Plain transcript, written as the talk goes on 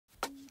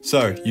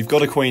So, you've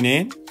got a queen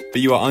ant, but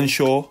you are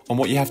unsure on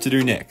what you have to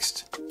do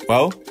next.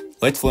 Well,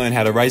 let's learn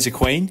how to raise a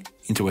queen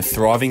into a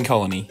thriving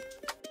colony.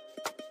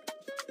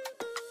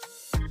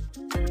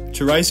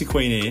 To raise a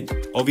queen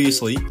ant,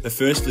 obviously, the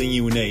first thing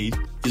you will need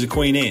is a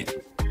queen ant.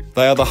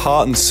 They are the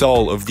heart and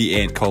soul of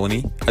the ant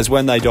colony, as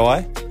when they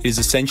die, it is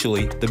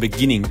essentially the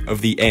beginning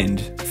of the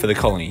end for the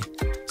colony,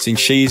 since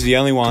she is the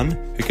only one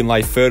who can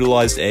lay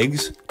fertilised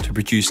eggs to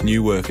produce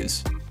new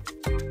workers.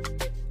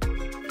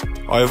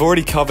 I have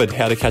already covered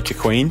how to catch a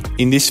queen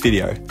in this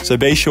video, so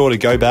be sure to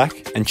go back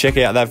and check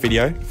out that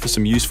video for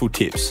some useful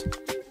tips.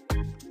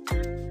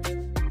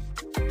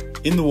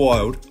 In the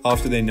wild,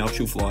 after their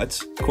nuptial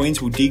flights, queens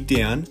will dig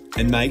down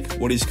and make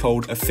what is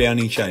called a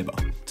founding chamber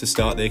to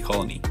start their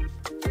colony.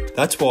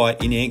 That's why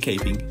in ant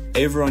keeping,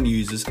 everyone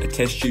uses a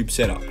test tube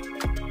setup,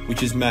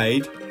 which is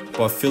made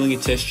by filling a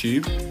test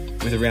tube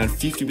with around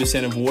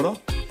 50% of water,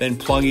 then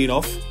plugging it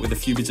off with a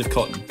few bits of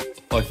cotton,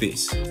 like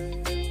this.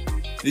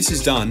 This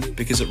is done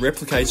because it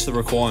replicates the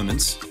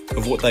requirements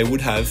of what they would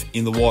have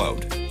in the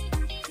wild,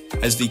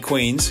 as the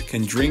queens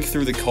can drink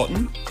through the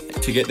cotton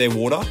to get their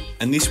water,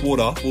 and this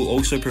water will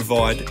also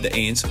provide the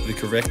ants the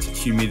correct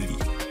humidity.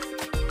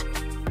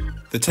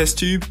 The test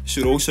tube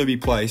should also be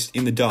placed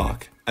in the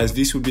dark, as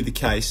this would be the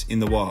case in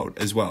the wild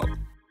as well.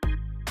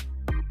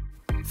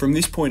 From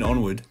this point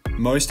onward,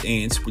 most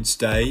ants would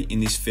stay in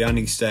this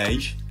founding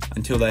stage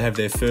until they have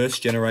their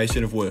first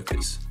generation of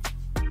workers.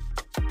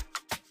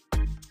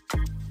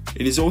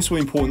 It is also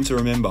important to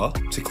remember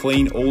to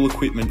clean all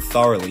equipment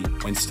thoroughly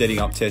when setting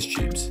up test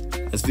tubes,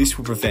 as this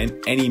will prevent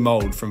any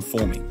mould from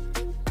forming.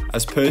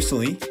 As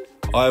personally,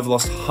 I have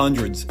lost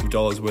hundreds of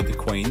dollars worth of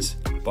queens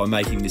by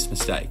making this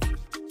mistake.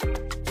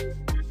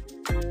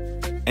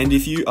 And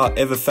if you are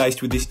ever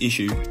faced with this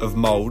issue of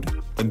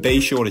mould, then be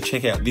sure to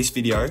check out this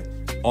video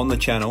on the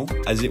channel,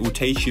 as it will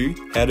teach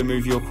you how to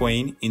move your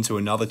queen into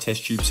another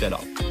test tube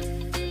setup.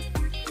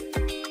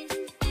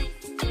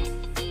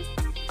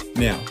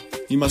 Now,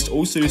 you must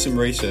also do some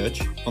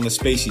research on the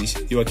species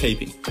you are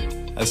keeping,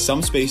 as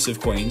some species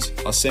of queens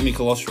are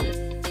semi-colostral,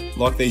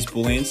 like these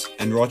bull ants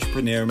and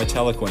Rhizoponera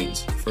metalla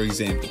queens, for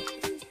example.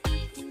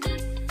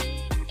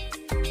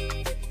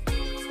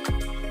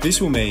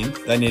 This will mean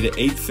they need to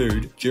eat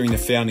food during the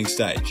founding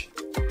stage.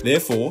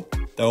 Therefore,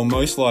 they will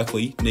most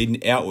likely need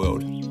an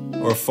outworld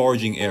or a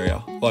foraging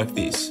area like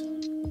this.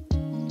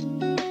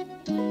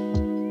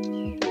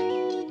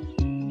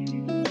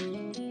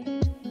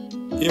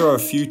 Here are a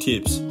few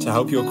tips to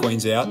help your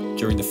queens out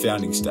during the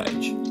founding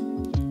stage.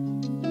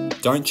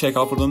 Don't check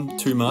up on them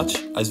too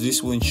much, as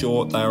this will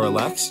ensure they are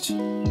relaxed,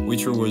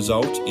 which will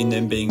result in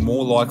them being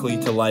more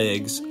likely to lay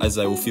eggs, as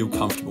they will feel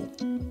comfortable.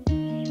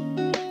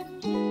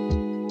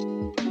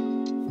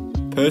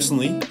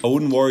 Personally, I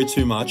wouldn't worry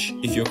too much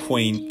if your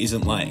queen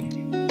isn't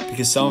laying,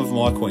 because some of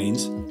my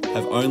queens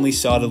have only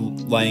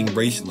started laying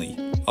recently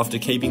after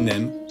keeping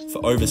them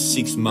for over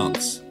 6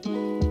 months.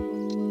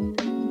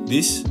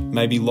 This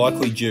may be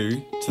likely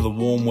due to the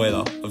warm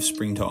weather of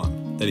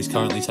springtime that is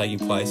currently taking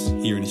place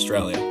here in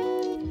Australia.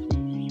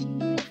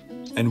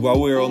 And while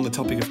we are on the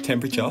topic of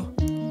temperature,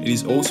 it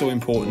is also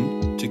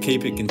important to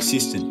keep it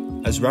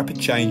consistent, as rapid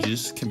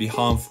changes can be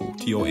harmful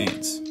to your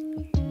ants.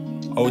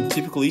 I would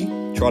typically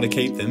try to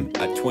keep them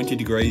at 20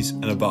 degrees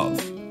and above.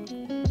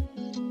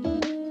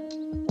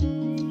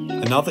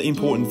 Another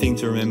important thing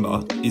to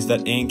remember is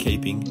that ant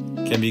keeping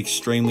can be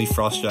extremely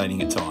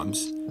frustrating at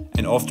times,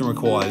 and often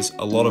requires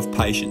a lot of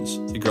patience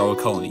to grow a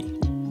colony,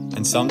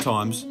 and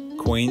sometimes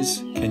queens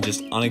can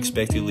just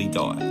unexpectedly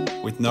die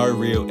with no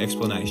real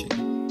explanation.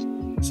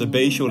 So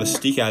be sure to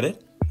stick at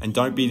it and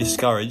don't be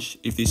discouraged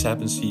if this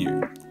happens to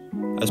you,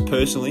 as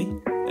personally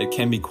it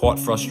can be quite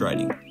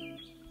frustrating.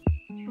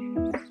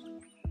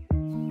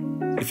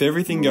 If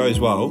everything goes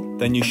well,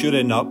 then you should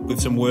end up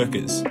with some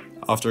workers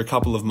after a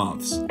couple of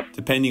months,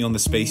 depending on the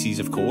species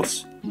of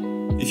course.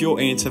 If your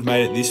ants have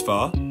made it this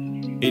far,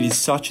 it is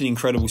such an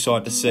incredible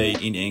sight to see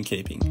in ant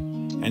keeping,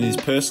 and it is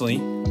personally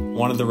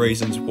one of the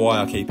reasons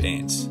why I keep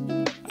ants,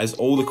 as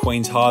all the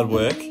queen's hard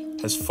work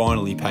has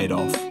finally paid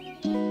off.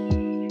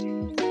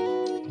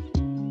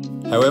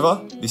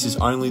 However, this is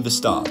only the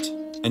start,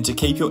 and to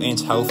keep your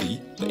ants healthy,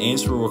 the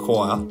ants will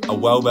require a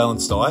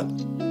well-balanced diet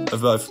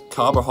of both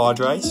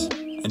carbohydrates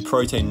and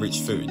protein-rich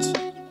foods,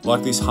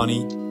 like this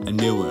honey and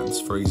mealworms,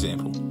 for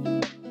example.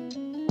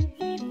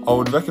 I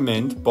would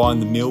recommend buying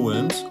the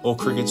mealworms or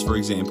crickets, for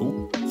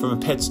example, from a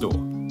pet store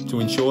to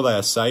ensure they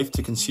are safe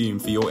to consume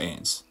for your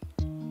ants.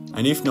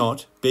 And if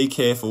not, be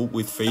careful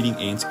with feeding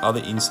ants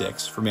other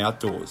insects from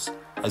outdoors,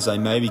 as they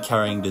may be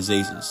carrying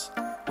diseases,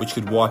 which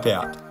could wipe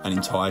out an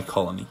entire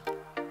colony.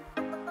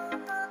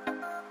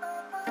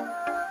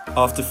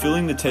 After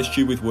filling the test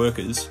tube with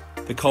workers,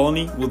 the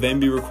colony will then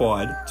be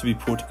required to be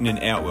put in an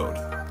outworld,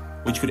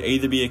 which could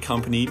either be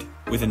accompanied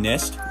with a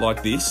nest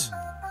like this,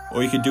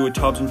 or you could do a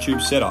tubs and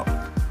tubes setup,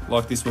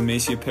 like this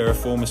Myrmecia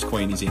periformis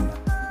queen is in.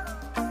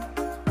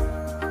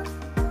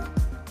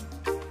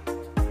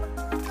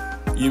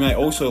 You may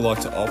also like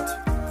to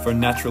opt for a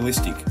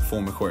naturalistic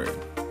form aquarium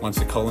once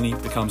the colony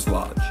becomes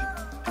large.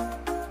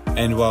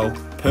 And well,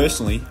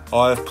 Personally,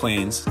 I have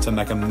plans to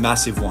make a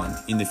massive one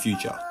in the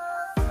future,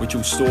 which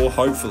will store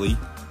hopefully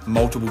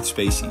multiple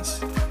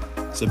species.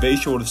 So be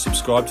sure to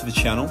subscribe to the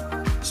channel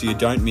so you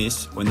don't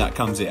miss when that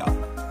comes out.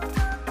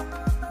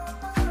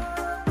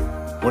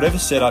 Whatever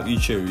setup you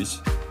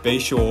choose, be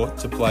sure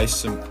to place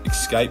some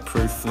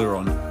escape-proof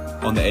Fluoron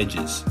on the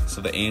edges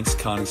so the ants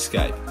can't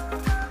escape.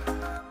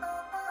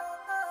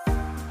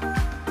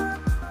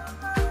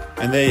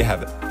 And there you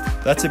have it.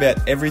 That's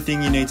about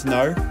everything you need to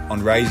know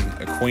on raising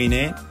a queen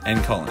ant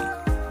and colony.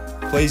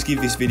 Please give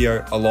this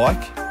video a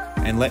like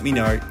and let me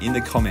know in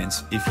the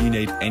comments if you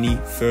need any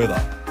further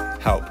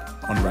help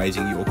on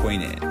raising your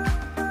queen ant.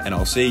 And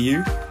I'll see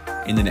you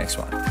in the next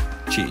one.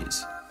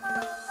 Cheers.